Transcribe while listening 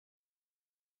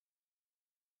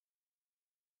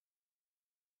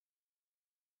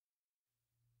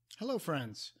Hello,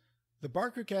 friends. The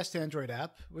BarkerCast Android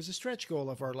app was a stretch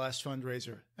goal of our last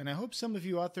fundraiser, and I hope some of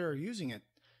you out there are using it.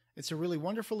 It's a really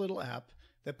wonderful little app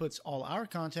that puts all our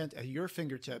content at your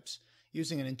fingertips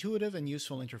using an intuitive and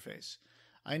useful interface.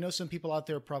 I know some people out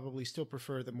there probably still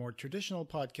prefer the more traditional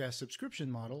podcast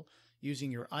subscription model using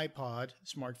your iPod,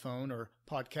 smartphone, or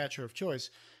podcatcher of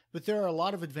choice, but there are a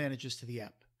lot of advantages to the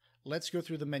app. Let's go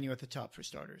through the menu at the top for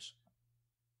starters.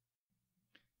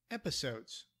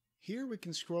 Episodes. Here we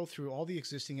can scroll through all the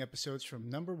existing episodes from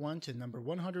number 1 to number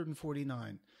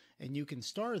 149, and you can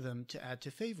star them to add to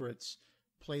favorites,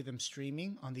 play them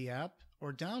streaming on the app,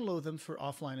 or download them for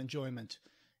offline enjoyment.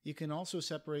 You can also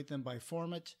separate them by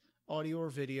format, audio or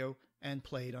video, and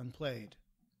played unplayed.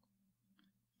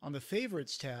 On the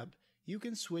Favorites tab, you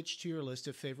can switch to your list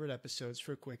of favorite episodes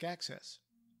for quick access.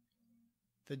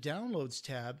 The Downloads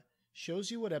tab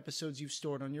shows you what episodes you've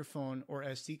stored on your phone or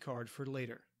SD card for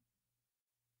later.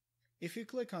 If you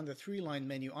click on the three-line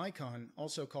menu icon,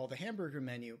 also called the hamburger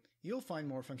menu, you'll find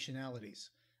more functionalities.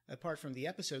 Apart from the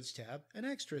Episodes tab, an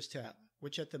Extras tab,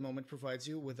 which at the moment provides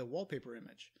you with a wallpaper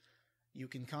image. You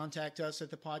can contact us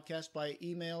at the podcast by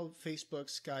email,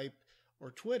 Facebook, Skype, or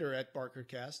Twitter at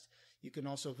BarkerCast. You can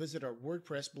also visit our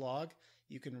WordPress blog.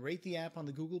 You can rate the app on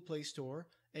the Google Play Store,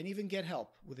 and even get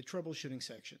help with the troubleshooting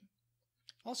section.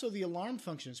 Also, the alarm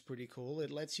function is pretty cool.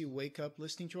 It lets you wake up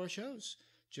listening to our shows.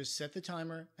 Just set the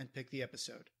timer and pick the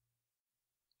episode.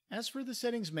 As for the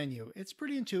settings menu, it's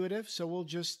pretty intuitive, so we'll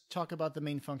just talk about the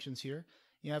main functions here.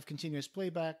 You have continuous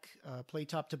playback, play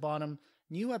top to bottom,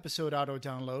 new episode auto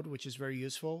download, which is very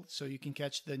useful, so you can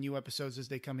catch the new episodes as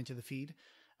they come into the feed.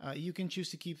 You can choose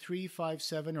to keep 3, 5,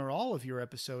 7, or all of your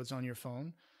episodes on your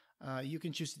phone. You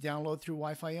can choose to download through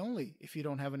Wi-Fi only if you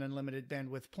don't have an unlimited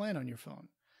bandwidth plan on your phone.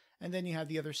 And then you have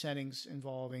the other settings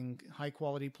involving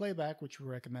high-quality playback, which we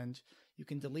recommend. You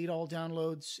can delete all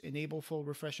downloads, enable full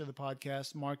refresh of the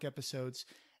podcast, mark episodes,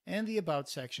 and the About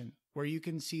section, where you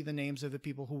can see the names of the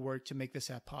people who worked to make this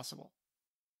app possible.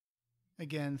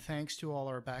 Again, thanks to all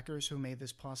our backers who made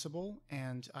this possible,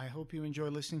 and I hope you enjoy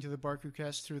listening to the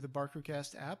BarkerCast through the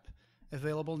BarkerCast app,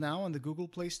 available now on the Google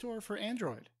Play Store for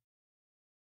Android.